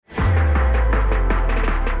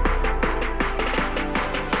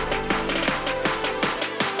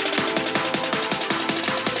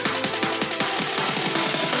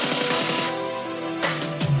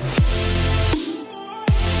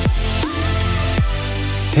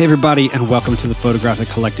Hey, everybody, and welcome to the Photographic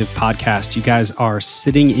Collective podcast. You guys are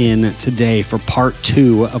sitting in today for part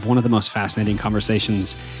 2 of one of the most fascinating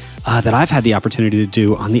conversations that I've had the opportunity to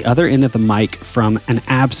do on the other end of the mic from an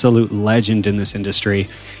absolute legend in this industry.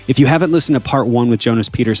 If you haven't listened to part 1 with Jonas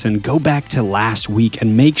Peterson, go back to last week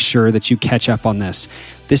and make sure that you catch up on this.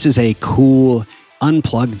 This is a cool,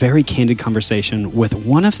 unplugged, very candid conversation with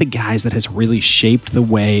one of the guys that has really shaped the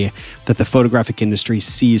way that the photographic industry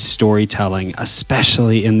sees storytelling,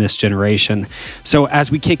 especially in this generation. So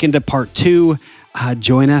as we kick into part 2,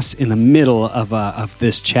 join us in the middle of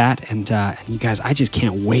this chat. And you guys, I just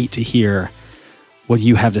can't wait to hear what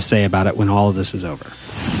you have to say about it when all of this is over.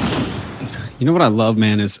 You know what I love,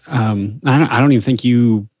 man, is I don't even think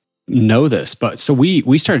you know this, but so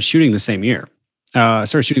we started shooting the same year. I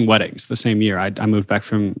started shooting weddings the same year. I moved back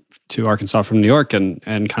to Arkansas from New York and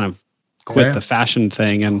kind of quit the fashion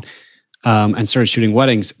thing and started shooting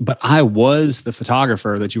weddings. But I was the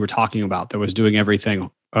photographer that you were talking about that was doing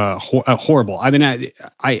everything horrible. I mean,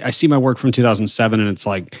 I see my work from 2007 and it's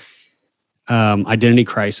like identity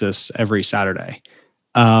crisis every Saturday.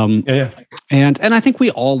 And I think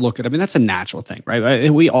we all look at, I mean, that's a natural thing, right?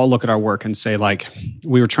 We all look at our work and say like,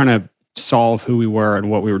 we were trying to solve who we were and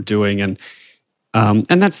what we were doing. And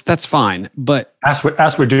that's fine. But as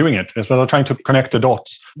we're doing it, as we're trying to connect the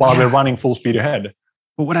dots while we're running full speed ahead.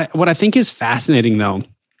 But what I think is fascinating though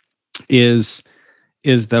is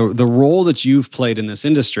the role that you've played in this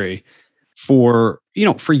industry for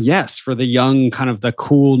the young kind of the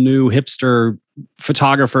cool new hipster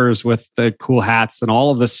photographers with the cool hats and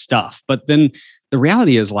all of this stuff. But then the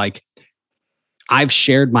reality is like I've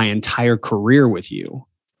shared my entire career with you,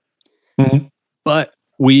 but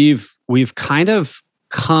we've kind of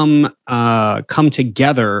come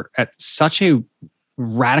together at such a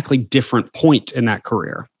radically different point in that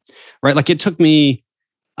career, right? Like it took me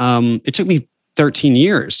 13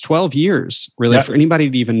 years, 12 years, really, for anybody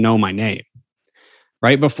to even know my name,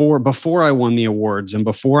 right? Before I won the awards and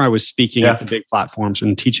before I was speaking at the big platforms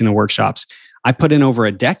and teaching the workshops, I put in over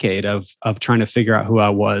a decade of trying to figure out who I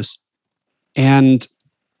was. And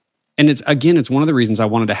it's one of the reasons I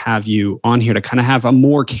wanted to have you on here to kind of have a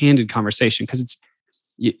more candid conversation because it's,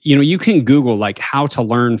 you can Google like how to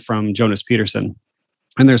learn from Jonas Peterson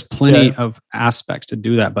and there's plenty of aspects to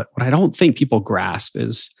do that. But what I don't think people grasp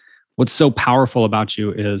is what's so powerful about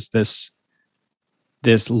you is this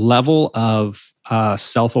level of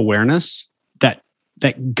self-awareness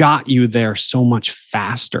that got you there so much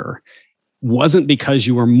faster. Wasn't because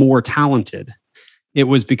you were more talented. It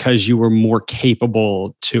was because you were more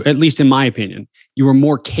capable to, at least in my opinion, you were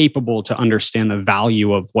more capable to understand the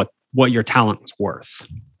value of what your talent was worth.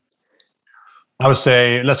 I would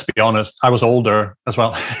say, let's be honest, I was older as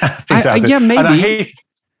well. Maybe.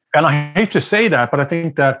 And I hate to say that, but I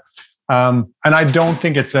think that, and I don't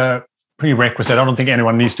think it's a prerequisite. I don't think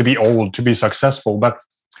anyone needs to be old to be successful, but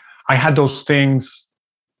I had those things,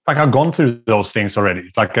 like I've gone through those things already.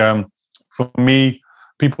 Like for me,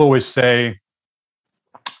 people always say,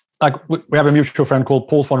 like we have a mutual friend called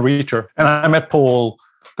Paul von Rieter, and I met Paul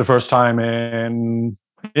the first time in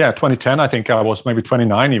 2010. I think I was maybe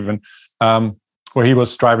 29 even, where he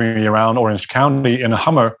was driving me around Orange County in a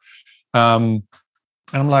Hummer, and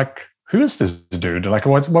I'm like, who is this dude? Like,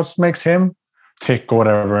 what makes him tick or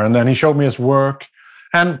whatever? And then he showed me his work,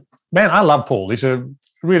 and man, I love Paul. He's a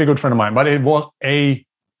really good friend of mine, but it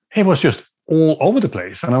was just all over the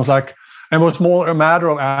place, and I was like, and it was more a matter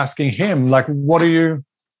of asking him, like,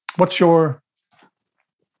 what's your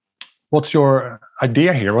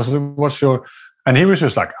idea here? What's your, and he was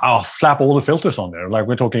just like, I'll slap all the filters on there. Like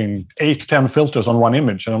we're talking 8-10 filters on one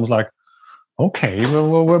image. And I was like, okay,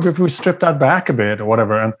 well, if we strip that back a bit or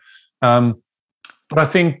whatever. And, but I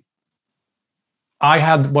think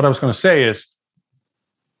what I was going to say is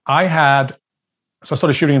so I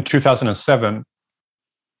started shooting in 2007,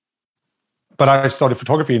 but I started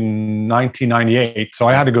photography in 1998. So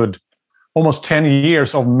I had a good almost 10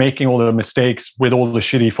 years of making all the mistakes with all the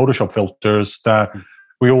shitty Photoshop filters that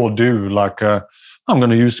we all do. Like, I'm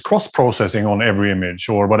going to use cross-processing on every image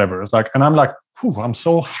or whatever. It's like, and I'm like, I'm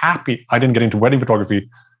so happy I didn't get into wedding photography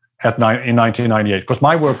in 1998 because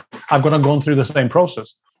my work, I've gone through the same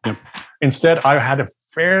process. Yeah. Instead, I had a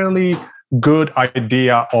fairly good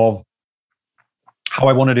idea of how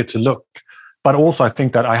I wanted it to look. But also, I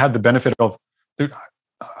think that I had the benefit of,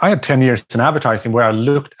 I had 10 years in advertising where I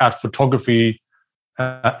looked at photography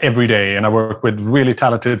every day, and I worked with really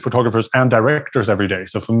talented photographers and directors every day.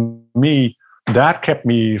 So for me, that kept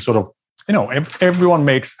me sort of, everyone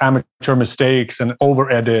makes amateur mistakes and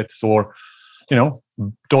over edits or,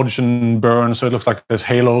 dodge and burn. So it looks like there's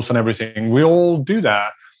halos and everything. We all do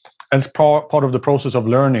that. And it's part of the process of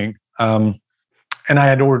learning. And I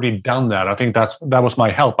had already done that. I think that was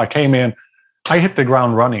my help. I came in, I hit the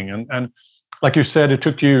ground running. And like you said, it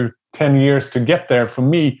took you 10 years to get there. For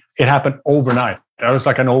me, it happened overnight. It was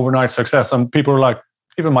like an overnight success. And people were like,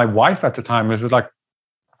 even my wife at the time, it was like,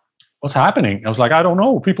 what's happening? I was like, I don't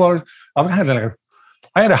know.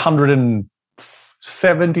 I had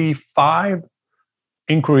 175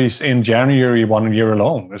 inquiries in January 1 year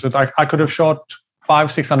alone. It's like I could have shot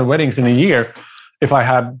 500-600 weddings in a year if I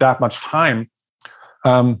had that much time.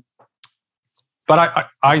 But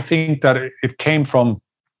I think that it came from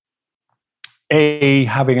A,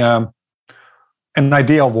 having an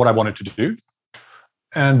idea of what I wanted to do,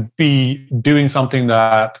 and B, doing something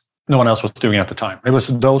that no one else was doing at the time. It was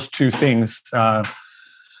those two things. And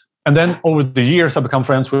then over the years, I've become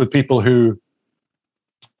friends with people who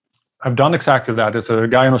have done exactly that. There's a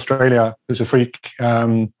guy in Australia who's a freak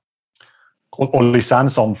called Ollie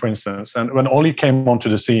Sansom, for instance. And when Ollie came onto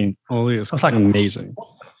the scene, Ollie is like, amazing.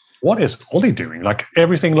 What is Ollie doing? Like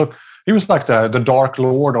everything he was like the dark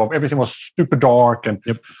lord of everything was super dark. And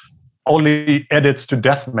Ollie edits to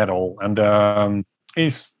death metal. And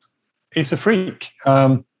he's a freak.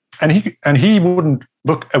 And he wouldn't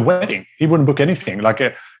book a wedding. He wouldn't book anything. Like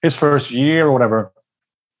his first year or whatever,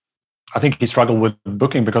 I think he struggled with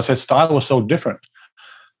booking because his style was so different.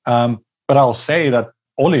 But I'll say that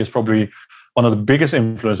Ollie is probably one of the biggest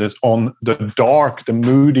influences on the dark, the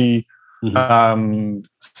moody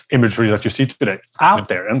imagery that you see today out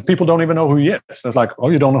there. And people don't even know who he is. It's like, oh,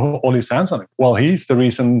 you don't know who Ollie Sansom is. Well, he's the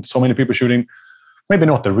reason so many people shooting, maybe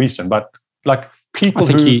not the reason, but like people I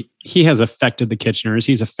think he has affected the Kitcheners.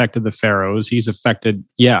 He's affected the Pharaohs. He's affected,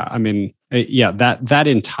 that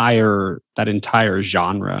entire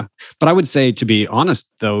genre. But I would say, to be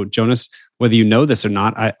honest, though, Jonas, whether you know this or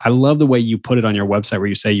not, I love the way you put it on your website, where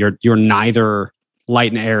you say you're neither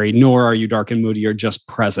light and airy, nor are you dark and moody. You're just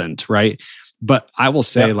present, right? But I will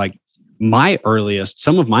say, like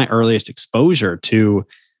some of my earliest exposure to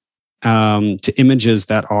images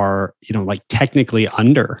that are, like technically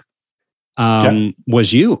under.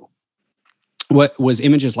 Was you. What was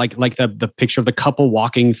images like the picture of the couple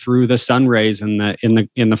walking through the sun rays in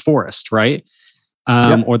the forest, right?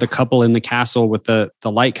 Or the couple in the castle with the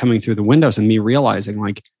light coming through the windows, and me realizing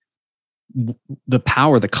like the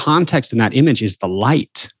power, the context in that image is the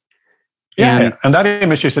light. And that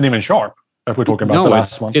image isn't even sharp that we're talking about. The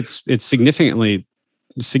last one. It's significantly.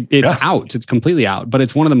 Out. It's completely out. But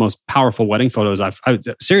it's one of the most powerful wedding photos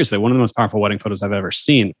seriously, one of the most powerful wedding photos I've ever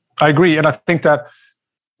seen. I agree. And I think that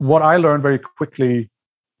what I learned very quickly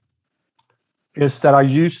is that I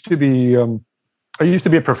used to be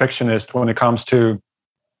a perfectionist when it comes to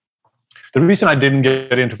the reason I didn't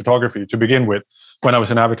get into photography to begin with when I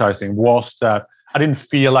was in advertising was that I didn't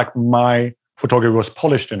feel like my photography was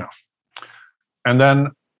polished enough. And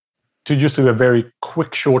then to just do a very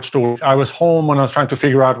quick short story, I was home when I was trying to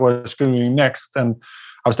figure out what I was doing next. And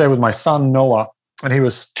I was there with my son, Noah, and he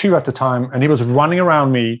was 2 at the time. And he was running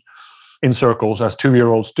around me in circles, as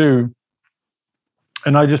 2-year-olds do.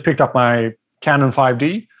 And I just picked up my Canon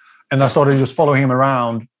 5D and I started just following him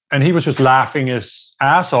around. And he was just laughing his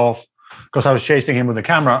ass off because I was chasing him with the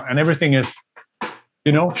camera. And everything is,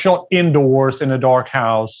 shot indoors in a dark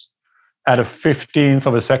house at a 15th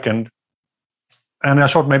of a second. And I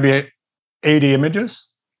shot maybe 80 images.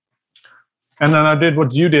 And then I did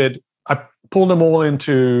what you did. I pulled them all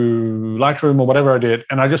into Lightroom or whatever I did.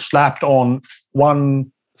 And I just slapped on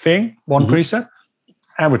one thing, one preset.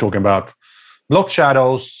 And we're talking about blocked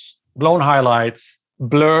shadows, blown highlights,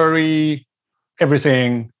 blurry,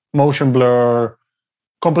 everything, motion blur,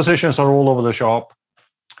 compositions are all over the shop.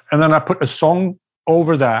 And then I put a song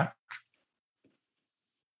over that.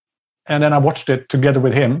 And then I watched it together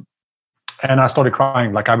with him. And I started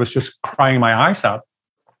crying, like I was just crying my eyes out.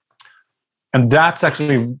 And that's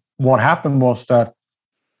actually what happened, was that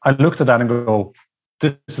I looked at that and go,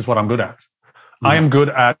 this is what I'm good at. I am good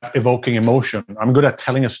at evoking emotion. I'm good at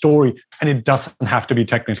telling a story, and it doesn't have to be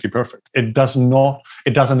technically perfect. It doesn't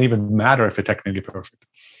even matter if it's technically perfect.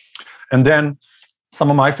 And then some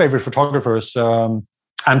of my favorite photographers,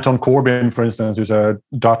 Anton Corbijn, for instance, who's a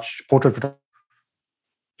Dutch portrait photographer,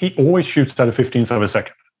 he always shoots at a 15th of a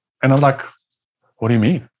second. And I'm like, what do you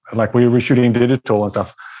mean? Like we were shooting digital and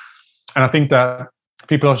stuff. And I think that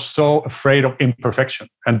people are so afraid of imperfection.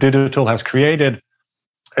 And digital has created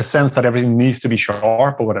a sense that everything needs to be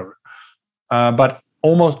sharp or whatever. But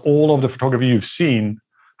almost all of the photography you've seen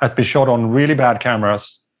has been shot on really bad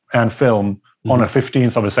cameras and film on a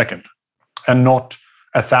 15th of a second. And not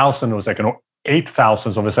 1,000th of a second or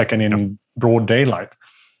 8,000ths of a second in broad daylight.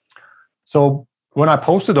 So when I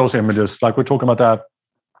posted those images, like we're talking about that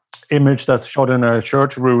image that's shot in a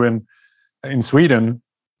church ruin in Sweden,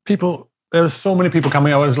 there's so many people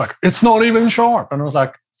coming out. It's like, it's not even sharp. And I was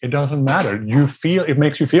like, it doesn't matter. It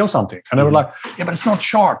makes you feel something. And they were like, yeah, but it's not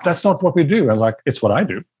sharp. That's not what we do. And like, it's what I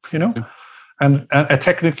do, And a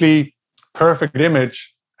technically perfect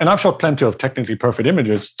image, and I've shot plenty of technically perfect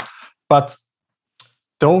images, but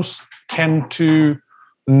those tend to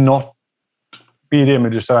not be the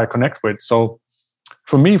images that I connect with. So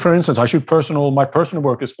for me, for instance, my personal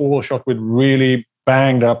work is all shot with really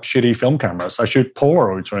banged up, shitty film cameras. I shoot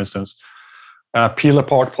Polaroids, for instance, peel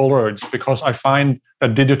apart Polaroids, because I find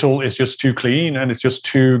that digital is just too clean and it's just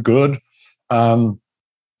too good.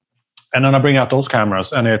 And then I bring out those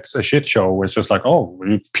cameras and it's a shit show. It's just like, oh,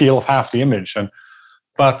 you peel off half the image.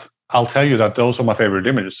 But I'll tell you that those are my favorite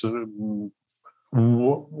images,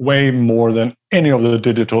 way more than any of the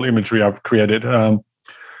digital imagery I've created. And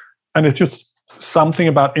it's just something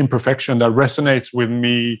about imperfection that resonates with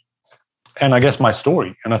me and I guess my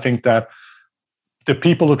story. And I think that the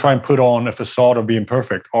people who try and put on a facade of being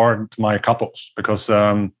perfect aren't my couples, because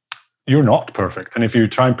you're not perfect. And if you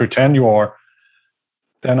try and pretend you are,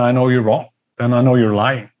 then I know you're wrong. Then I know you're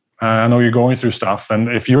lying. I know you're going through stuff. And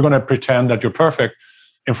if you're going to pretend that you're perfect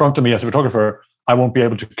in front of me as a photographer, I won't be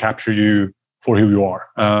able to capture you for who you are.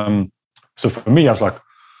 So for me, I was like,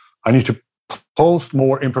 I need to post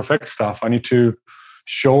more imperfect stuff. I need to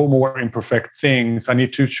show more imperfect things. I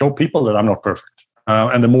need to show people that I'm not perfect.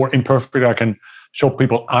 And the more imperfect I can show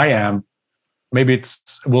people I am, maybe it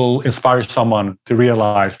will inspire someone to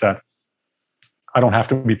realize that I don't have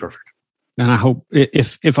to be perfect. And I hope,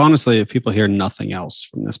 if honestly, if people hear nothing else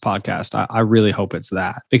from this podcast, I really hope it's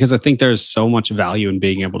that, because I think there's so much value in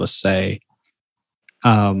being able to say,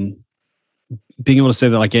 that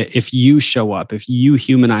like, if you show up, if you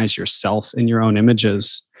humanize yourself in your own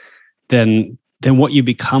images, then what you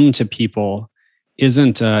become to people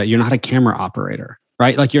isn't, you're not a camera operator,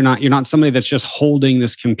 right? Like you're not somebody that's just holding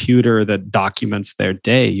this computer that documents their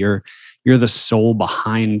day. You're the soul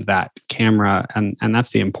behind that camera, and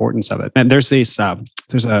that's the importance of it. And there's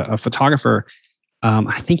a photographer.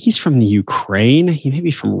 I think he's from the Ukraine. He may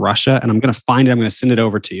be from Russia, and I'm going to find it. I'm going to send it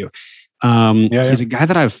over to you. He's a guy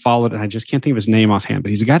that I've followed, and I just can't think of his name offhand. But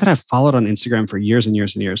he's a guy that I've followed on Instagram for years and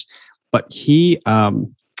years and years. But he's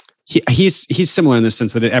similar in the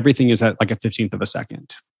sense that everything is at like a 15th of a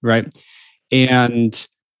second, right? And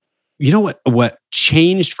you know what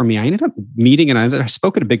changed for me? I ended up meeting, and I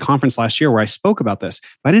spoke at a big conference last year where I spoke about this,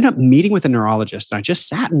 but I ended up meeting with a neurologist, and I just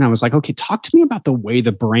sat and I was like, okay, talk to me about the way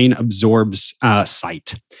the brain absorbs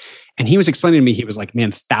sight. And he was explaining to me, he was like,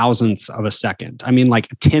 man, thousandths of a second. I mean, like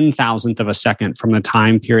 10,000th of a second from the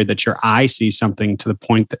time period that your eye sees something to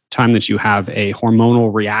the time that you have a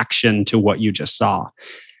hormonal reaction to what you just saw.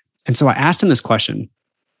 And so I asked him this question.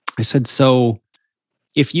 I said, so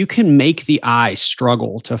if you can make the eye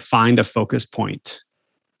struggle to find a focus point,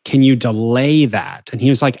 can you delay that? And he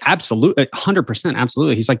was like, absolutely, 100%,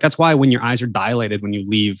 absolutely. He's like, that's why when your eyes are dilated, when you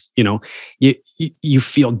leave, you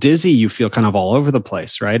feel dizzy, you feel kind of all over the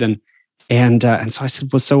place, right? And so I said,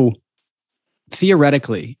 well, so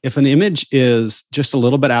theoretically, if an image is just a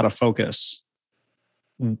little bit out of focus,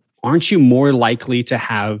 aren't you more likely to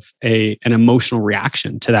have an emotional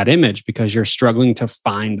reaction to that image because you're struggling to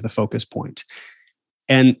find the focus point?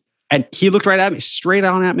 And he looked right at me, straight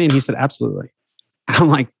on at me, and he said, absolutely. And I'm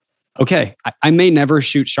like, okay, I may never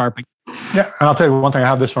shoot sharp. Yeah, and I'll tell you one thing. I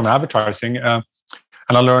have this from advertising, and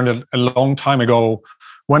I learned it a long time ago.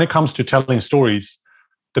 When it comes to telling stories,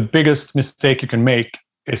 the biggest mistake you can make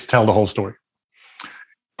is tell the whole story.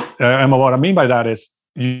 And what I mean by that is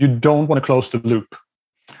you don't want to close the loop.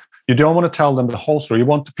 You don't want to tell them the whole story. You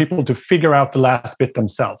want people to figure out the last bit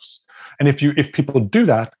themselves. And if people do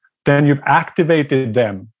that, then you've activated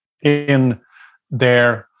them in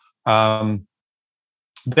they're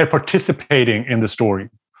participating in the story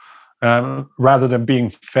rather than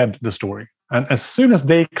being fed the story. And as soon as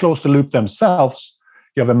they close the loop themselves,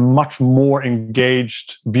 you have a much more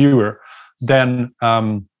engaged viewer than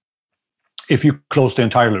if you close the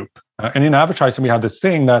entire loop. And in advertising, we have this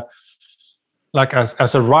thing that, like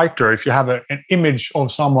as a writer, if you have an image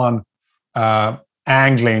of someone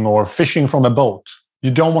angling or fishing from a boat, you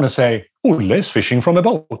don't want to say, oh, Liz fishing from a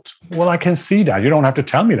boat. Well, I can see that. You don't have to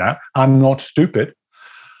tell me that. I'm not stupid.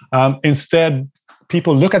 Instead,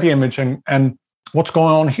 people look at the image and what's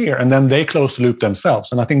going on here? And then they close the loop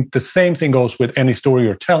themselves. And I think the same thing goes with any story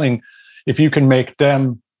you're telling. If you can make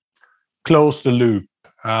them close the loop,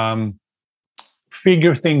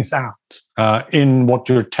 figure things out in what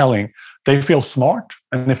you're telling, they feel smart.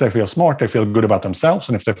 And if they feel smart, they feel good about themselves.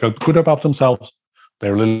 And if they feel good about themselves,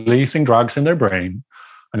 they're releasing drugs in their brain.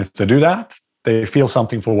 And if they do that, they feel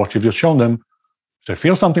something for what you've just shown them. If they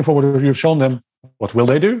feel something for what you've shown them, what will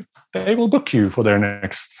they do? They will book you for their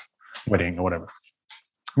next wedding or whatever.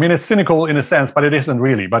 I mean, it's cynical in a sense, but it isn't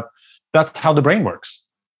really. But that's how the brain works.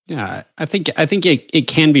 Yeah, I think it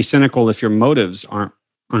can be cynical if your motives aren't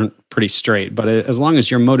pretty straight. But as long as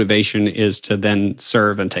your motivation is to then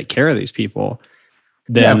serve and take care of these people,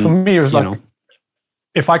 then for me, it was like,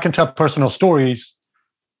 if I can tell personal stories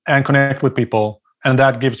and connect with people, and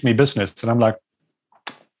that gives me business, and I'm like,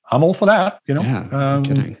 I'm all for that. Yeah, no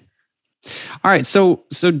kidding. All right, so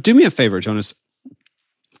do me a favor, Jonas.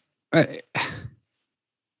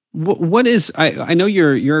 What is I know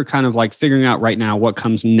you're kind of like figuring out right now what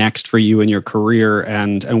comes next for you in your career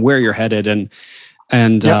and where you're headed and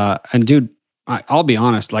dude, I'll be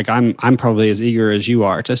honest, like I'm probably as eager as you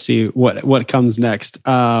are to see what comes next.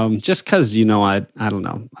 Just because I don't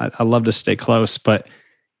know, I love to stay close, but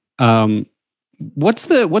what's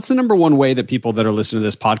the number one way that people that are listening to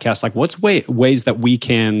this podcast, like what's ways that we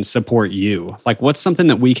can support you? Like what's something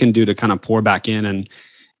that we can do to kind of pour back in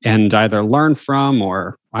and either learn from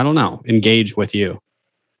or, I don't know, engage with you?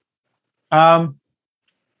 Well,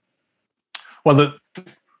 the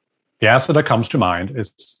answer that comes to mind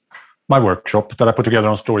is my workshop that I put together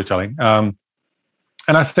on storytelling. And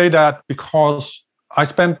I say that because I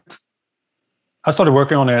started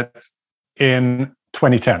working on it in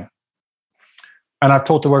 2010. And I've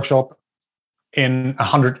taught the workshop in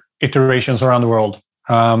 100 iterations around the world.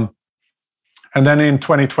 And then in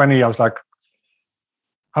 2020, I was like,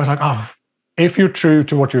 oh, if you're true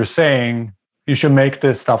to what you're saying, you should make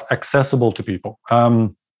this stuff accessible to people.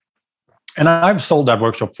 And I've sold that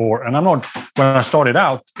workshop for, and when I started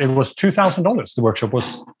out, it was $2,000. The workshop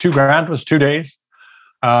was $2,000, was 2 days.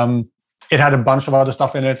 It had a bunch of other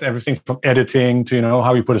stuff in it, everything from editing to,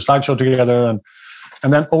 how you put a slideshow together.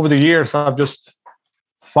 And then over the years, I've just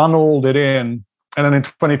funneled it in. And then in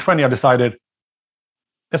 2020, I decided,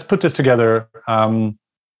 let's put this together and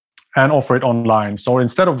offer it online. So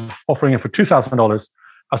instead of offering it for $2,000,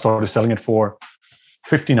 I started selling it for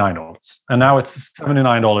 $59. And now it's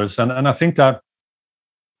 $79. And I think that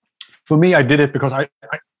for me, I did it because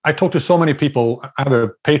I talk to so many people. I have a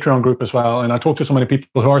Patreon group as well. And I talk to so many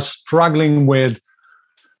people who are struggling with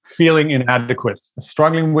feeling inadequate,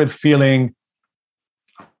 struggling with feeling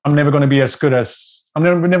I'm never going to be as good as, I'm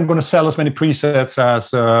never going to sell as many presets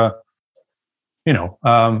as,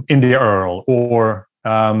 India Earl, or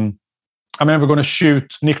I'm never going to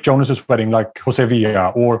shoot Nick Jonas's wedding like Jose Villa,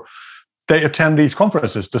 or they attend these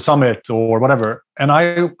conferences, the summit or whatever. And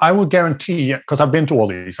I will guarantee, because I've been to all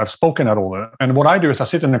these, I've spoken at all of them. And what I do is I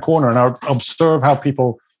sit in a corner and I observe how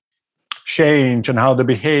people change and how they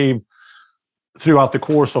behave throughout the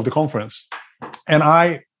course of the conference. And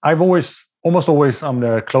I've almost always, I'm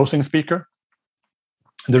the closing speaker.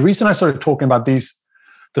 The reason I started talking about the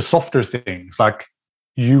softer things, like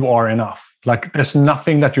you are enough, like there's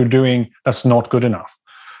nothing that you're doing that's not good enough,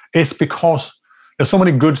 it's because there's so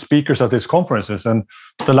many good speakers at these conferences. And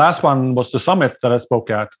the last one was the summit that I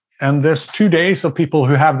spoke at. And there's 2 days of people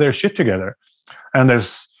who have their shit together. And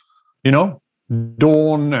there's,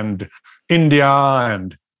 Dawn and India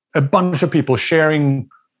and a bunch of people sharing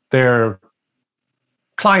their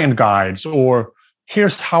client guides, or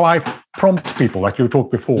here's how I prompt people, like you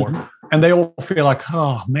talked before. Mm-hmm. And they all feel like,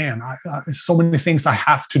 oh man, there's so many things I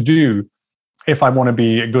have to do if I want to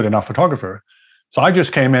be a good enough photographer. So I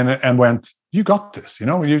just came in and went, you got this. You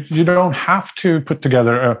don't have to put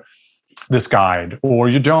together this guide, or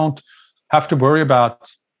you don't have to worry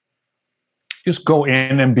about, just go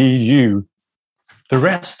in and be you. The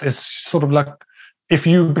rest is sort of like, if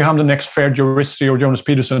you become the next Fair Juristi or Jonas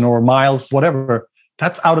Peterson or Miles, whatever,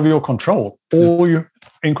 that's out of your control. All you're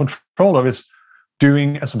in control of is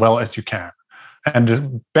doing as well as you can. And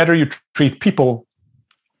the better you treat people,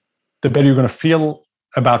 the better you're going to feel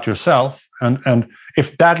about yourself. And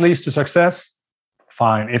if that leads to success,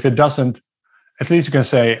 fine. If it doesn't, at least you can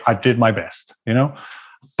say, I did my best,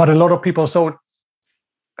 But a lot of people are so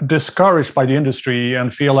discouraged by the industry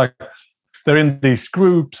and feel like they're in these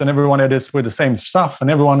groups and everyone edits with the same stuff, and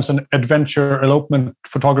everyone's an adventure elopement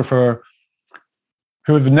photographer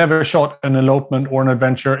who have never shot an elopement or an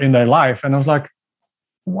adventure in their life. And I was like,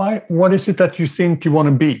 why? What is it that you think you want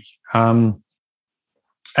to be? And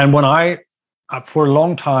when for a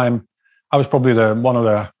long time, I was probably one of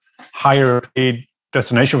the higher paid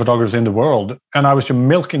destination photographers in the world. And I was just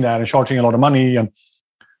milking that and charging a lot of money. And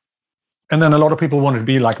then a lot of people wanted to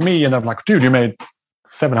be like me. And I'm like, dude, you made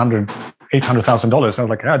 $700,000, $800,000. I was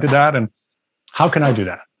like, yeah, I did that. And how can I do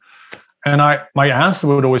that? And my answer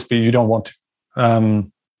would always be, you don't want to.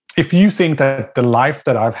 If you think that the life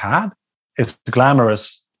that I've had is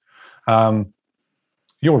glamorous,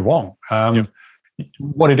 you're wrong.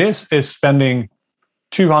 What it is spending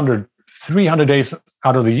 200, 300 days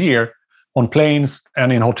out of the year on planes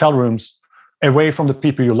and in hotel rooms away from the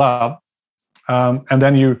people you love. And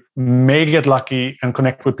then you may get lucky and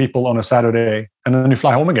connect with people on a Saturday, and then you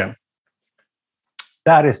fly home again.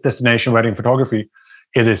 That is destination wedding photography.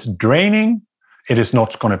 It is draining. It is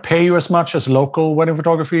not going to pay you as much as local wedding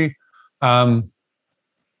photography. And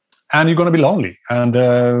you're going to be lonely. And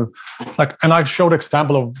and I showed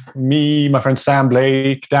example of me, my friend Sam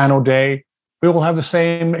Blake, Dan O'Day. We all have the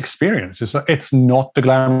same experience. It's not the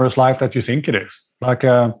glamorous life that you think it is.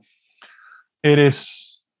 It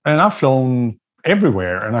is, and I've flown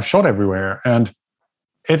everywhere and I've shot everywhere, and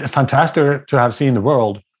it's fantastic to have seen the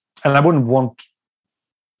world. And I wouldn't want,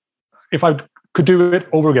 if I could do it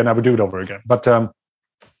over again, I would do it over again. But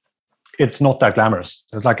it's not that glamorous.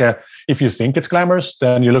 It's if you think it's glamorous,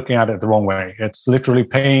 then you're looking at it the wrong way. It's literally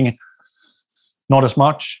paying not as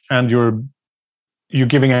much, and you're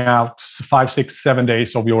giving out 5, 6, 7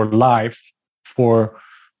 days of your life for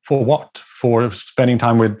what? For spending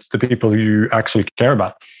time with the people you actually care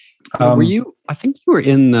about. Were you? I think you were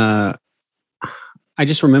in the. I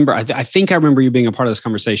just remember. I think I remember you being a part of this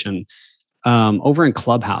conversation over in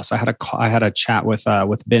Clubhouse. I had a chat with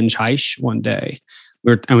Ben Chaish one day.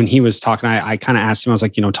 When he was talking, I kind of asked him. I was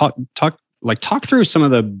like, talk through some of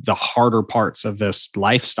the harder parts of this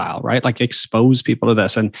lifestyle, right? Like expose people to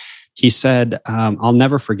this. And he said, I'll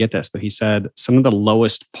never forget this, but he said some of the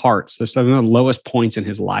lowest parts, some of the lowest points in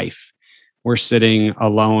his life were sitting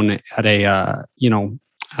alone at a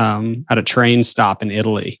train stop in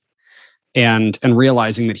Italy and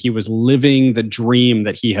realizing that he was living the dream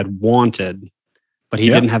that he had wanted, but he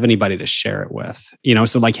didn't have anybody to share it with.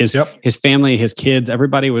 So like his family, his kids,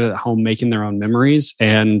 everybody was at home making their own memories,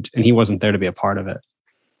 and he wasn't there to be a part of it.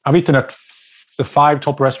 I've eaten at the 5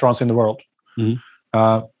 top restaurants in the world.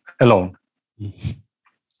 Mm-hmm. Alone.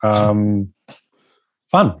 Fun.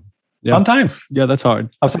 Fun times. Yeah, that's hard.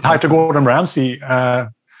 I said hi to Gordon Ramsay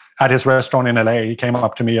at his restaurant in LA. He came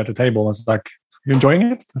up to me at the table and was like, "You enjoying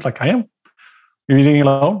it?" It's like, "I am." "You're eating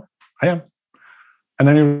alone?" "I am." And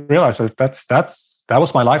then you realize that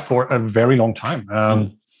was my life for a very long time.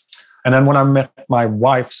 And then when I met my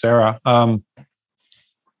wife, Sarah,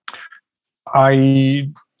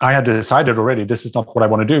 I had decided already this is not what I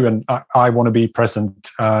want to do, and I want to be present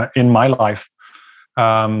in my life.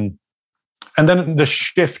 And then the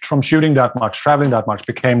shift from shooting that much, traveling that much,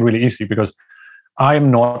 became really easy because I am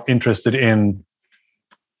not interested in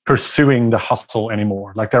pursuing the hustle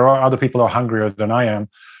anymore. Like there are other people who are hungrier than I am,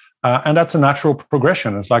 and that's a natural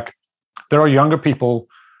progression. It's like there are younger people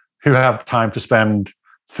who have time to spend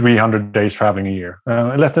 300 days traveling a year.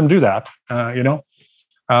 Let them do that,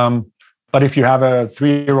 But if you have a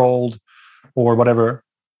 3-year-old or whatever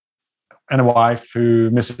and a wife who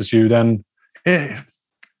misses you, then it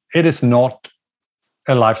is not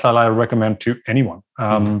a lifestyle I recommend to anyone.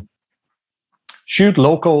 Shoot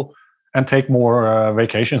local and take more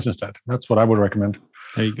vacations instead. That's what I would recommend.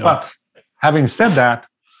 There you go. But having said that,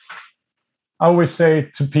 I always say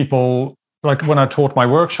to people, like when I taught my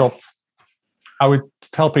workshop, I would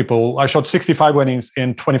tell people I shot 65 weddings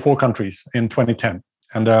in 24 countries in 2010.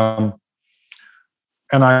 And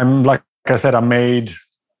I'm, like I said, I made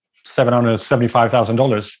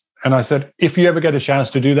 $775,000. And I said, if you ever get a chance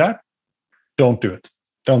to do that, don't do it.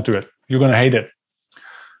 Don't do it. You're going to hate it.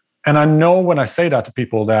 And I know when I say that to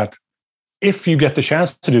people that if you get the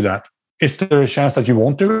chance to do that, is there a chance that you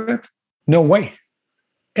won't do it? No way.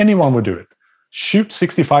 Anyone would do it. Shoot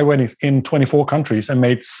 65 weddings in 24 countries and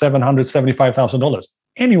made $775,000.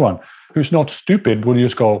 Anyone who's not stupid would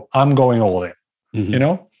just go, I'm going all in,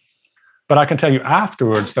 But I can tell you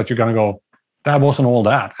afterwards that you're going to go, that wasn't all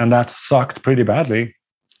that. And that sucked pretty badly.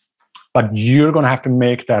 But you're going to have to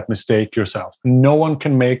make that mistake yourself. No one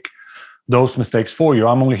can make those mistakes for you.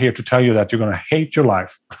 I'm only here to tell you that you're going to hate your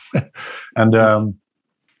life. But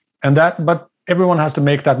everyone has to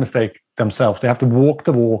make that mistake themselves. They have to walk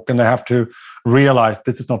the walk and they have to realize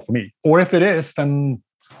this is not for me. Or if it is, then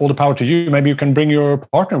all the power to you. Maybe you can bring your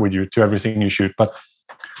partner with you to everything you shoot. But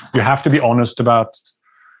you have to be honest about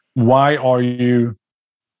why are you,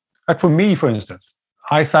 like for me, for instance,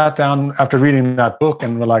 I sat down after reading that book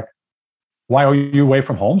and were like, why are you away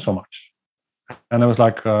from home so much? And I was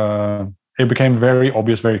like, it became very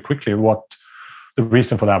obvious very quickly what the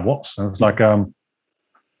reason for that was. And it's like, and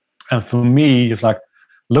for me, it's like,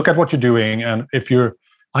 look at what you're doing. And if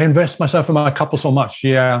I invest myself in my couple so much,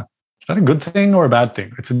 is that a good thing or a bad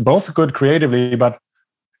thing? It's both good creatively, but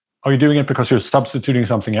are you doing it because you're substituting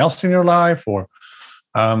something else in your life? Or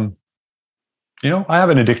I have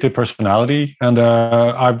an addictive personality, and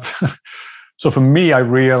I've so for me, I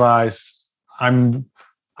realize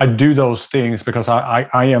I do those things because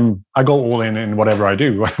I go all in whatever I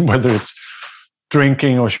do, whether it's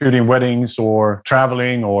drinking or shooting weddings or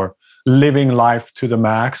traveling or living life to the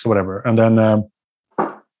max or whatever. And then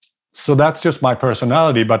so that's just my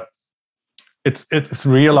personality, but it's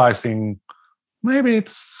realizing maybe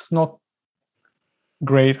it's not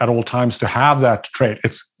great at all times to have that trait.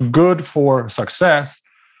 It's good for success,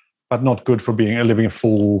 but not good for living a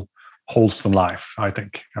full, wholesome life, I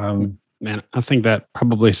think. Man, I think that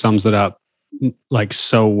probably sums it up like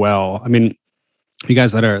so well. I mean, you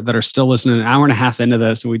guys that are still listening, an hour and a half into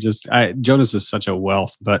this, Jonas is such a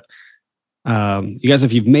wealth. But you guys,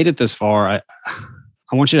 if you've made it this far,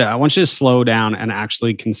 I want you to slow down and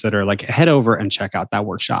actually consider, like, head over and check out that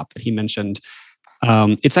workshop that he mentioned.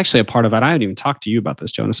 It's actually a part of it. I haven't even talked to you about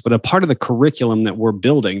this, Jonas, but a part of the curriculum that we're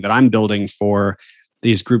building, that I'm building for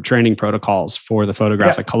these group training protocols for the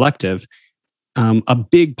Photographic Collective. A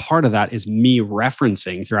big part of that is me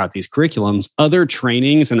referencing throughout these curriculums other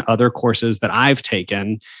trainings and other courses that I've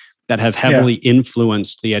taken that have heavily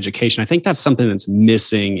influenced the education. I think that's something that's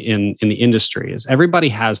missing in the industry, is everybody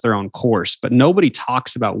has their own course, but nobody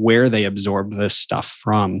talks about where they absorbed this stuff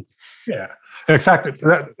from. Yeah, exactly.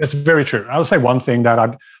 It's very true. I would say one thing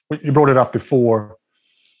that you brought it up before.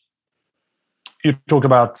 You talked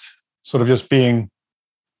about sort of just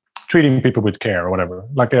treating people with care or whatever.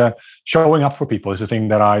 Like showing up for people is a thing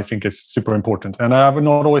that I think is super important. And I've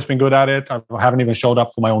not always been good at it. I haven't even showed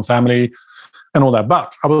up for my own family and all that.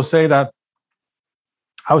 But I will say that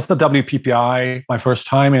I was at WPPI my first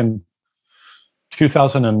time in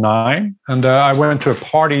 2009. And I went to a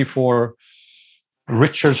party for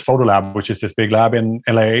Richard's Photo Lab, which is this big lab in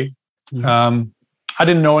LA. Mm-hmm. I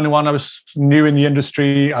didn't know anyone. I was new in the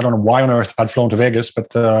industry. I don't know why on earth I'd flown to Vegas, but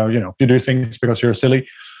you do things because you're silly.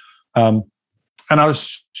 And I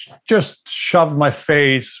was just shoved my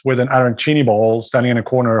face with an arancini ball standing in a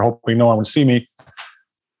corner, hoping no one would see me.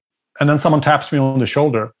 And then someone taps me on the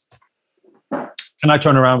shoulder, and I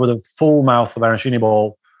turn around with a full mouth of arancini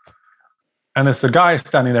ball. And it's the guy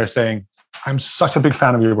standing there saying, "I'm such a big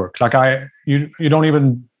fan of your work. Like you don't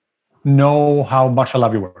even know how much I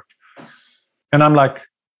love your work." And I'm like,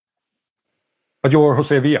 "But you're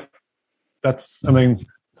Jose Villa." It's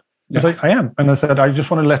like, I am. And I said, "I just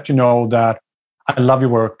want to let you know that I love your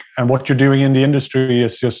work, and what you're doing in the industry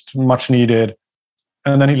is just much needed."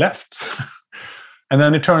 And then he left. And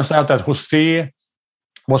then it turns out that Jose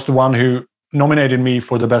was the one who nominated me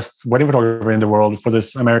for the best wedding photographer in the world for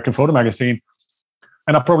this American photo magazine.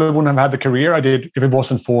 And I probably wouldn't have had the career I did if it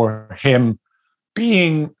wasn't for him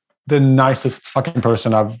being the nicest fucking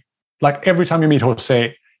person like, every time you meet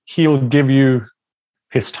Jose, he'll give you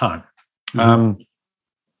his time. Mm-hmm.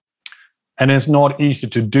 And it's not easy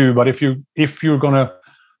to do, but if you're gonna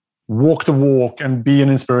walk the walk and be an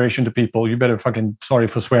inspiration to people, you better fucking, sorry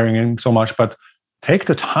for swearing in so much, but take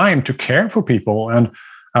the time to care for people. And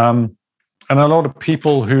a lot of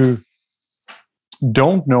people who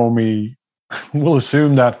don't know me will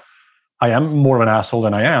assume that I am more of an asshole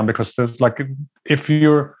than I am, because there's like, if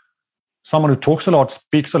you're someone who talks a lot,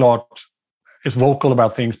 speaks a lot, is vocal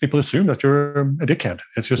about things, people assume that you're a dickhead.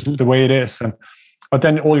 It's just the way it is. But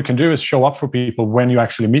then all you can do is show up for people when you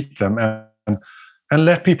actually meet them, and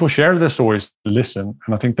let people share their stories, listen.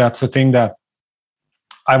 And I think that's the thing that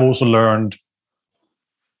I've also learned,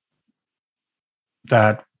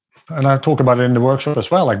 that, and I talk about it in the workshop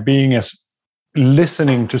as well, like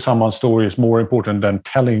listening to someone's story is more important than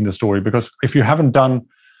telling the story, because if you haven't done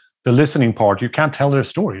the listening part, you can't tell their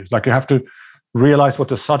stories. Like, you have to realize what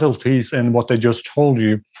the subtleties in what they just told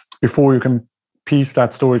you before you can piece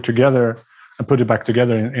that story together and put it back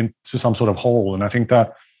together into some sort of whole. And I think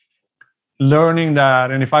that learning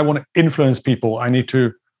that, and if I want to influence people, I need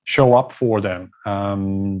to show up for them.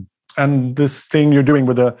 And this thing you're doing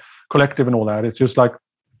with the collective and all that, it's just like,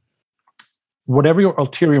 whatever your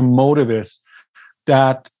ulterior motive is,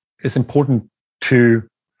 that is important to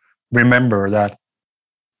remember, that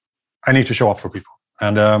I need to show up for people.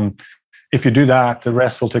 And if you do that, the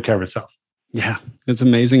rest will take care of itself. Yeah. It's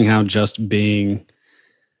amazing how just being,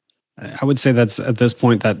 I would say that's at this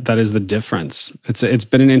point that is the difference. It's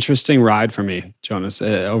been an interesting ride for me, Jonas.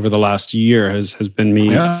 Over the last year has been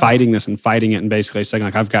me fighting this and fighting it, and basically saying,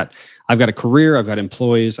 like, I've got a career, I've got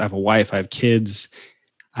employees, I have a wife, I have kids,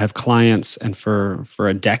 I have clients, and for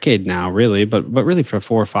a decade now, really, but really for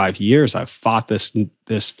 4 or 5 years, I've fought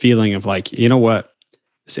this feeling of like, you know what,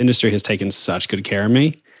 this industry has taken such good care of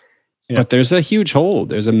me. Yeah. But there's a huge hole.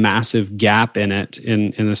 There's a massive gap in it,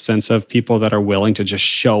 in the sense of people that are willing to just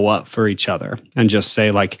show up for each other and just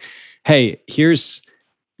say, like, hey, here's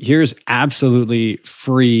absolutely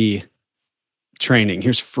free training.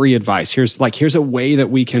 Here's free advice. Here's a way that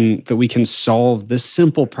we can solve the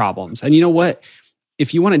simple problems. And you know what?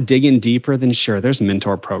 If you want to dig in deeper, then sure, there's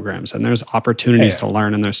mentor programs and there's opportunities to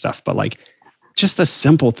learn and there's stuff. But like just the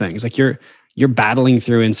simple things, like you're battling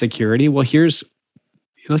through insecurity. Well,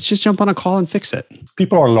 let's just jump on a call and fix it.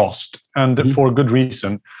 People are lost, and for a good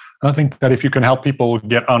reason. And I think that if you can help people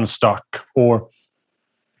get unstuck or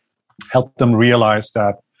help them realize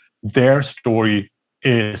that their story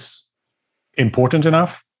is important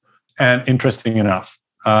enough and interesting enough,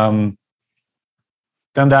 then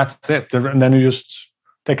that's it. And then you just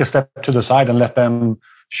take a step to the side and let them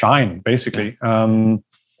shine, basically. And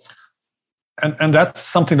that's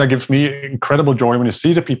something that gives me incredible joy when you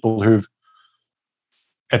see the people who've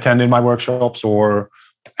attended my workshops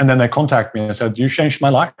and then they contact me and said, "You changed my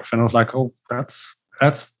life." And I was like, "Oh, that's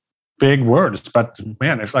big words." But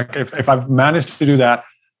man, it's like if I've managed to do that,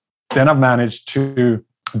 then I've managed to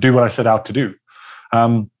do what I set out to do.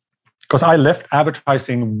 Because I left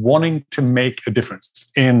advertising wanting to make a difference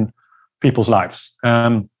in people's lives.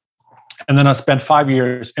 And then I spent 5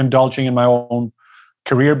 years indulging in my own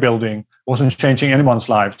career building, wasn't changing anyone's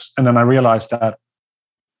lives. And then I realized that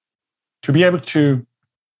to be able to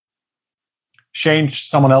change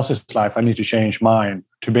someone else's life, I need to change mine.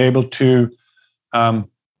 To be able to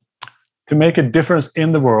make a difference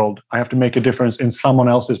in the world, I have to make a difference in someone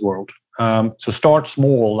else's world. So start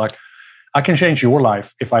small. Like, I can change your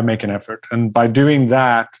life if I make an effort. And by doing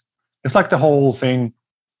that, it's like the whole thing,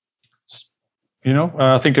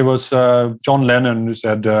 I think it was John Lennon who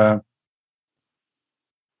said,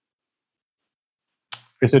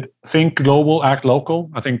 is it think global, act local?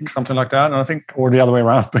 I think something like that. And I think, or the other way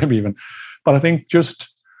around, maybe even. But I think just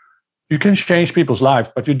you can change people's lives,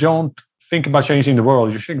 but you don't think about changing the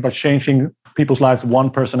world. You think about changing people's lives one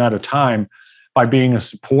person at a time by being a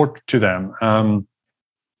support to them. And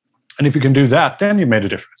if you can do that, then you made a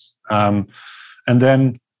difference. And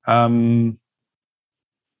then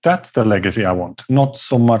that's the legacy I want. Not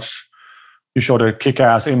so much you showed a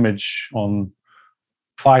kick-ass image on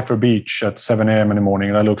Pfeiffer Beach at 7 a.m. in the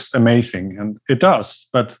morning. That looks amazing. And it does.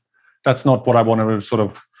 But that's not what I want to sort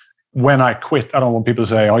of... When I quit, I don't want people to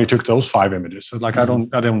say, "Oh, you took those 5 images." So like, I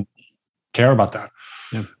don't care about that.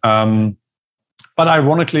 Yeah. But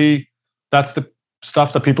ironically, that's the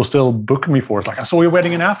stuff that people still book me for. It's like, "I saw your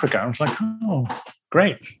wedding in Africa." I was like, "Oh,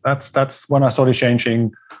 great." That's when I started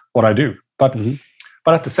changing what I do. But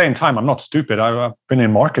at the same time, I'm not stupid. I've been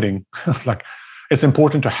in marketing. Like, it's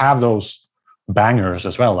important to have those bangers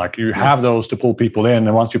as well. Like, you have those to pull people in.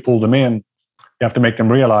 And once you pull them in, you have to make them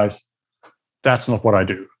realize that's not what I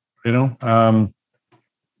do. I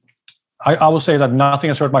will say that nothing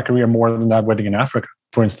has hurt my career more than that wedding in Africa,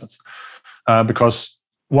 for instance, because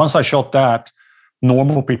once I shot that,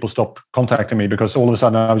 normal people stopped contacting me because all of a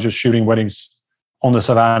sudden I was just shooting weddings on the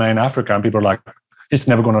savannah in Africa, and people are like, "He's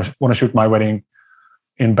never going to want to shoot my wedding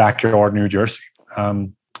in backyard New Jersey."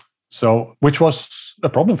 So, which was a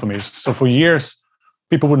problem for me. So for years,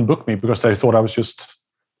 people wouldn't book me because they thought I was just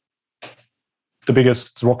the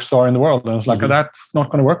biggest rock star in the world. And I was like, "That's not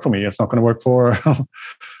going to work for me. It's not going to work for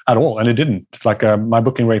at all." And it didn't. Like, my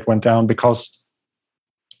booking rate went down because,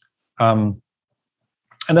 and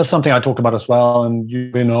that's something I talk about as well. And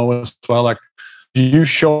you know as well, like, you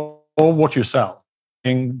show what you sell.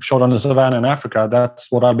 Being shot on the savannah in Africa,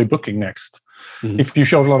 that's what I'll be booking next. If you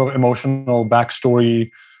showed a lot of emotional backstory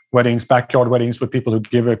weddings, backyard weddings with people who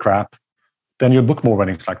give a crap, then you'll book more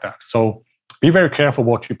weddings like that. So be very careful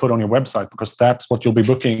what you put on your website, because that's what you'll be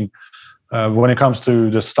booking when it comes to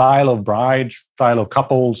the style of bride, style of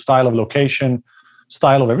couple, style of location,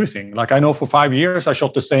 style of everything. Like, I know for 5 years I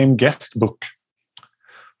shot the same guest book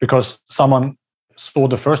because someone saw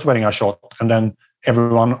the first wedding I shot, and then every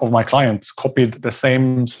one of my clients copied the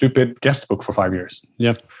same stupid guest book for 5 years.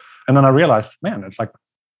 Yeah. And then I realized, man, it's like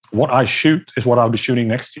what I shoot is what I'll be shooting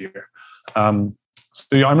next year.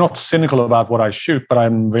 So I'm not cynical about what I shoot, but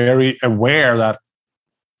I'm very aware that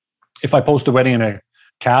if I post a wedding in a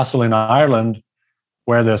castle in Ireland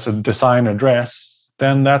where there's a designer dress,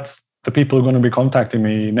 then that's the people who are going to be contacting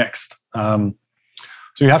me next. So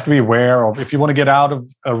you have to be aware of, if you want to get out of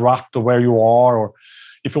a rut of where you are, or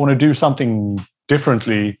if you want to do something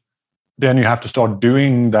differently, then you have to start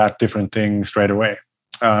doing that different thing straight away.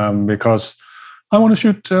 Because I want to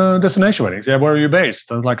shoot destination weddings. Yeah, where are you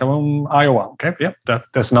based? I'm like, I'm in Iowa. Okay, yeah,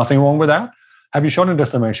 there's nothing wrong with that. Have you shot a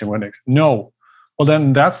destination weddings? No. Well,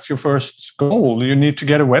 then that's your first goal. You need to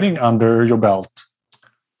get a wedding under your belt.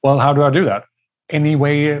 Well, how do I do that?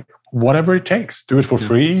 Anyway, whatever it takes. Do it for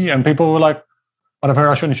free. And people were like, "But I've heard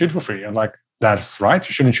I shouldn't shoot for free." I'm like, that's right.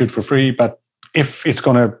 You shouldn't shoot for free. But if it's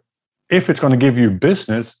gonna give you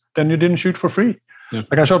business, then you didn't shoot for free. Yeah.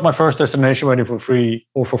 Like I shot my first destination wedding for free,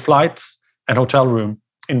 or for flights and hotel room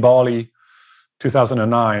in Bali,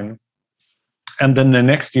 2009. And then the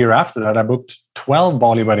next year after that, I booked 12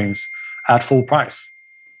 Bali weddings at full price.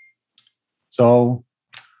 So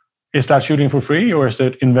is that shooting for free, or is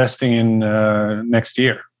it investing in next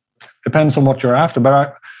year? Depends on what you're after.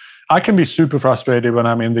 But I can be super frustrated when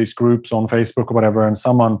I'm in these groups on Facebook or whatever, and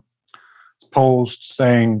someone posts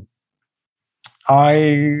saying,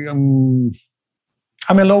 I'm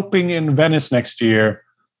eloping in Venice next year.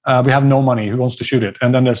 We have no money. Who wants to shoot it?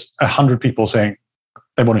 And then there's 100 people saying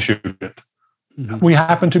they want to shoot it. Mm-hmm.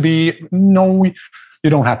 You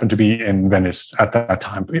don't happen to be in Venice at that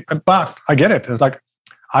time. But I get it. It's like,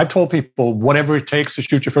 I've told people, whatever it takes to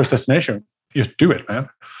shoot your first destination, just do it, man.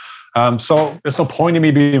 So there's no point in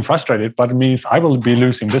me being frustrated, but it means I will be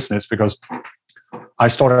losing business because I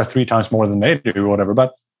started 3 times more than they do or whatever.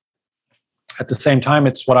 But at the same time,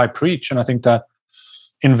 it's what I preach. And I think that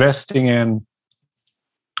investing in,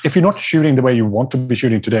 if you're not shooting the way you want to be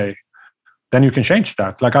shooting today, then you can change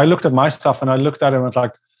that. Like I looked at my stuff and I looked at it and was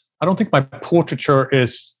like, I don't think my portraiture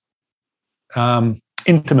is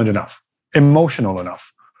intimate enough, emotional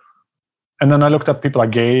enough. And then I looked at people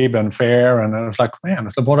like Gabe and Fair, and I was like, man,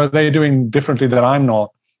 what are they doing differently that I'm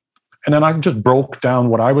not? And then I just broke down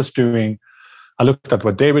what I was doing. I looked at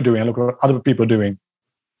what they were doing. I looked at what other people were doing.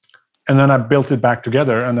 And then I built it back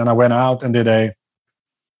together. And then I went out and did a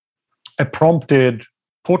prompted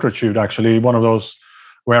portrait shoot, actually, one of those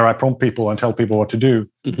where I prompt people and tell people what to do.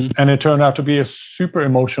 Mm-hmm. And it turned out to be a super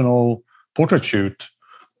emotional portrait shoot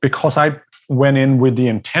because I went in with the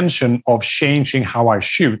intention of changing how I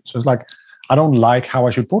shoot. So it's like, I don't like how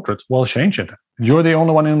I shoot portraits. Well, change it. You're the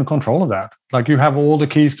only one in control of that. Like you have all the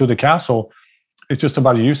keys to the castle. It's just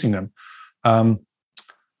about using them.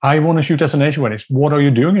 I want to shoot destination weddings. What are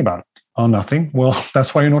you doing about it? Oh, nothing. Well,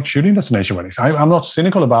 that's why you're not shooting destination weddings. I'm not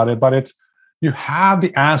cynical about it, but you have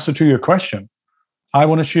the answer to your question. I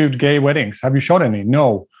want to shoot gay weddings. Have you shot any?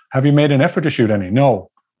 No. Have you made an effort to shoot any? No.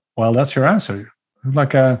 Well, that's your answer.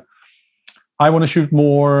 Like, I want to shoot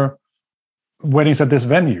more weddings at this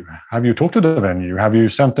venue. Have you talked to the venue? Have you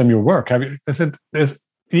sent them your work? Have you?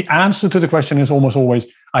 The answer to the question is almost always,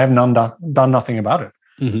 I have done nothing about it.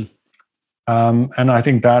 Mm-hmm. And I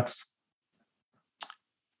think that's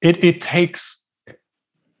it takes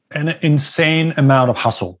an insane amount of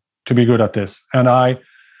hustle to be good at this. And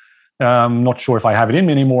I'm not sure if I have it in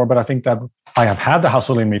me anymore, but I think that I have had the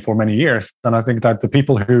hustle in me for many years. And I think that the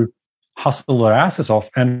people who hustle their asses off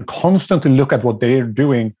and constantly look at what they're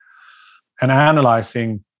doing and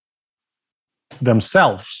analyzing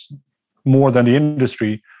themselves more than the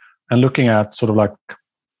industry and looking at sort of like,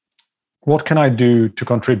 what can I do to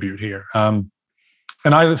contribute here?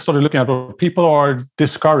 And I started looking at what people are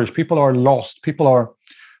discouraged, people are lost, people are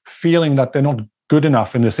feeling that they're not good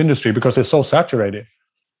enough in this industry because they're so saturated.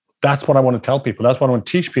 That's what I want to tell people. That's what I want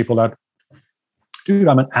to teach people, that, dude,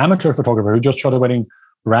 I'm an amateur photographer who just shot a wedding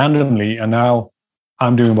randomly and now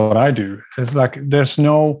I'm doing what I do. It's like there's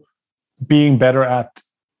no being better at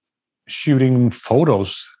shooting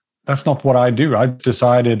photos. That's not what I do. I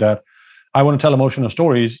decided that I want to tell emotional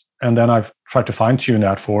stories, and then I've tried to fine-tune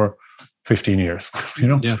that for 15 years.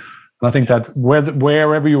 Yeah. And I think that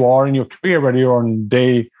wherever you are in your career, whether you're on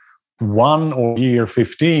day 1 or year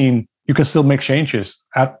 15, you can still make changes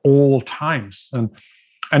at all times, and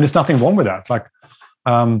there's nothing wrong with that. Like,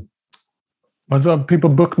 but people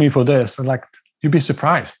book me for this, and like, you'd be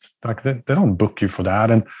surprised. Like they don't book you for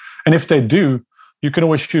that, and if they do, you can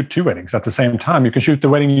always shoot 2 weddings at the same time. You can shoot the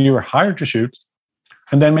wedding you were hired to shoot,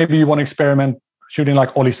 and then maybe you want to experiment shooting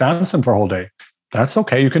like Ollie Sanson for a whole day. That's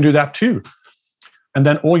okay. You can do that too. And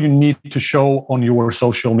then all you need to show on your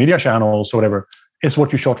social media channels or whatever is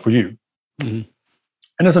what you shot for you. Mm-hmm.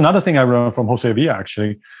 And there's another thing I learned from Jose Villa,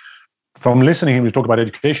 actually, from listening to him. We talked about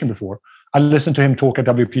education before. I listened to him talk at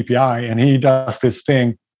WPPI, and he does this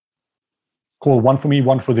thing called one for me,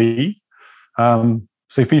 one for thee.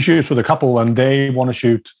 So if he shoots with a couple and they want to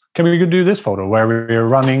shoot, can we do this photo where we're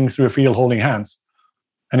running through a field holding hands?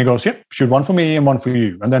 And he goes, yep, shoot one for me and one for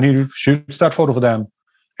you. And then he shoots that photo for them.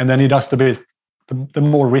 And then he does the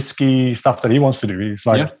more risky stuff that he wants to do. He's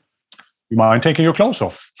like, you mind taking your clothes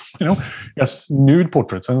off? Yes, nude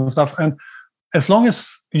portraits and stuff. And as long as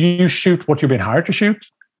you shoot what you've been hired to shoot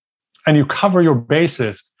and you cover your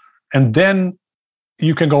bases, and then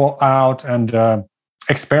you can go out and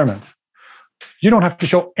experiment. You don't have to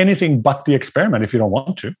show anything but the experiment if you don't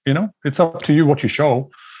want to. It's up to you what you show.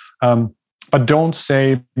 But don't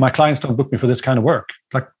say, my clients don't book me for this kind of work.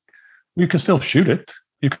 Like, you can still shoot it.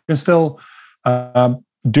 You can still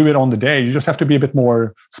do it on the day. You just have to be a bit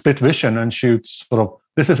more split vision and shoot sort of,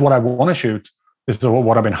 this is what I want to shoot. This is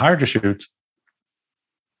what I've been hired to shoot.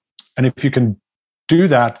 And if you can do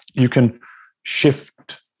that, you can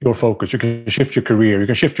shift your focus. You can shift your career. You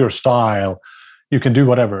can shift your style. You can do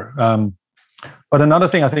whatever. But another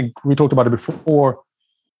thing, I think we talked about it before,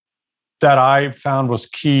 that I found was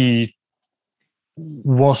key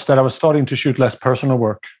was that I was starting to shoot less personal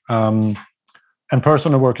work. And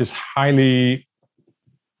personal work is highly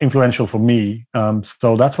influential for me.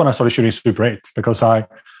 So that's when I started shooting Super 8, because I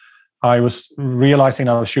was realizing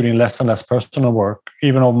I was shooting less and less personal work,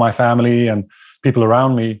 even of my family and people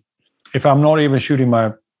around me. If I'm not even shooting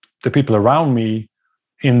the people around me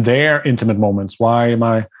in their intimate moments, how am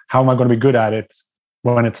I going to be good at it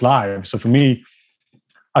when it's live? So for me,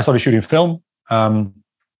 I started shooting film and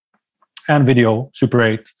video, Super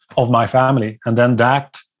 8, of my family. And then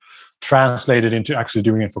that translated into actually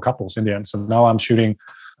doing it for couples in the end. So now I'm shooting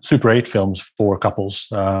Super 8 films for couples.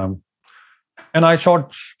 And I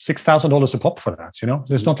charge $6,000 a pop for that.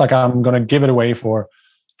 It's not like I'm going to give it away for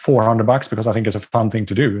 $400 because I think it's a fun thing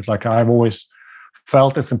to do. It's like I've always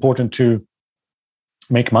felt it's important to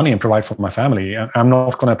make money and provide for my family. And I'm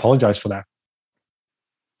not going to apologize for that.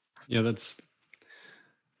 Yeah,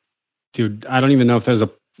 dude, I don't even know if there's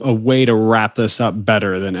a way to wrap this up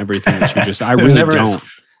better than everything that you just, I really don't.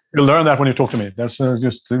 You'll learn that when you talk to me. That's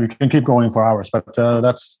just, we can keep going for hours, but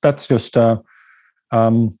that's just, I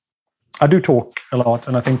do talk a lot.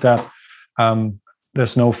 And I think that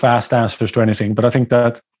there's no fast answers to anything, but I think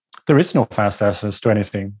that there is no fast answers to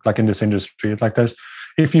anything, like in this industry. Like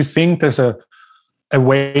if you think there's a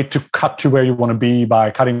way to cut to where you want to be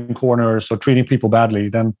by cutting corners or treating people badly,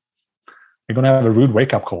 then you're going to have a rude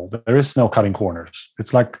wake-up call. There is no cutting corners.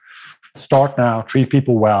 It's like, start now, treat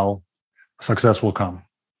people well, success will come.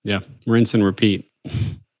 Yeah, rinse and repeat.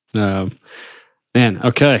 Man,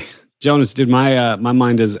 okay. Jonas, dude, my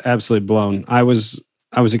mind is absolutely blown. I was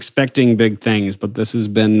expecting big things, but this has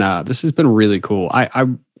been really cool. I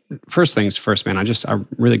first things first, man. I'm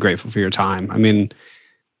really grateful for your time. I mean,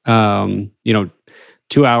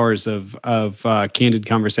 2 hours of candid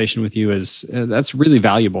conversation with you that's really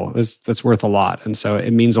valuable. That's worth a lot, and so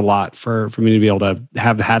it means a lot for me to be able to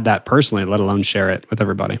have had that personally, let alone share it with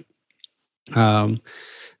everybody.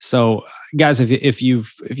 So, guys, if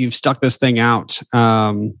you've stuck this thing out,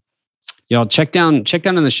 y'all check down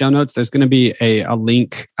in the show notes. There's going to be a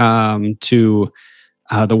link to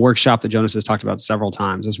the workshop that Jonas has talked about several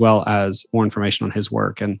times, as well as more information on his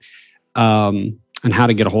work and how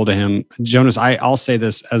to get a hold of him. Jonas, I'll say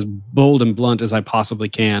this as bold and blunt as I possibly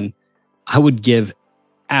can. I would give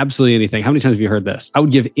absolutely anything. How many times have you heard this? I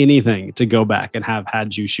would give anything to go back and have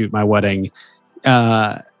had you shoot my wedding.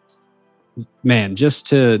 Man, just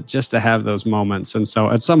to have those moments. And so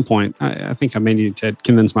at some point, I think I may need to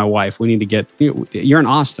convince my wife. We need to get, you're in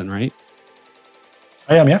Austin, right?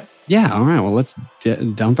 I am, yeah. Yeah. All right. Well, let's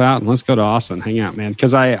dump out and let's go to Austin, hang out, man.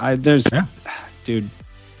 Cause dude,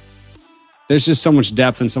 there's just so much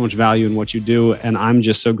depth and so much value in what you do. And I'm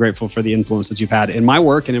just so grateful for the influence that you've had in my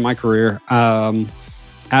work and in my career,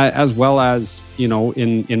 as well as,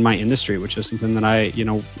 in my industry, which is something that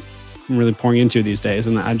I'm really pouring into these days.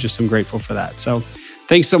 And I just am grateful for that. So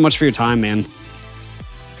thanks so much for your time, man.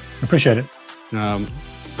 Appreciate it. All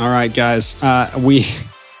right, guys.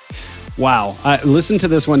 Wow. Listen to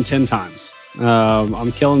this one 10 times.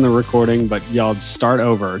 I'm killing the recording, but y'all start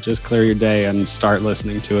over. Just clear your day and start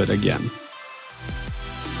listening to it again.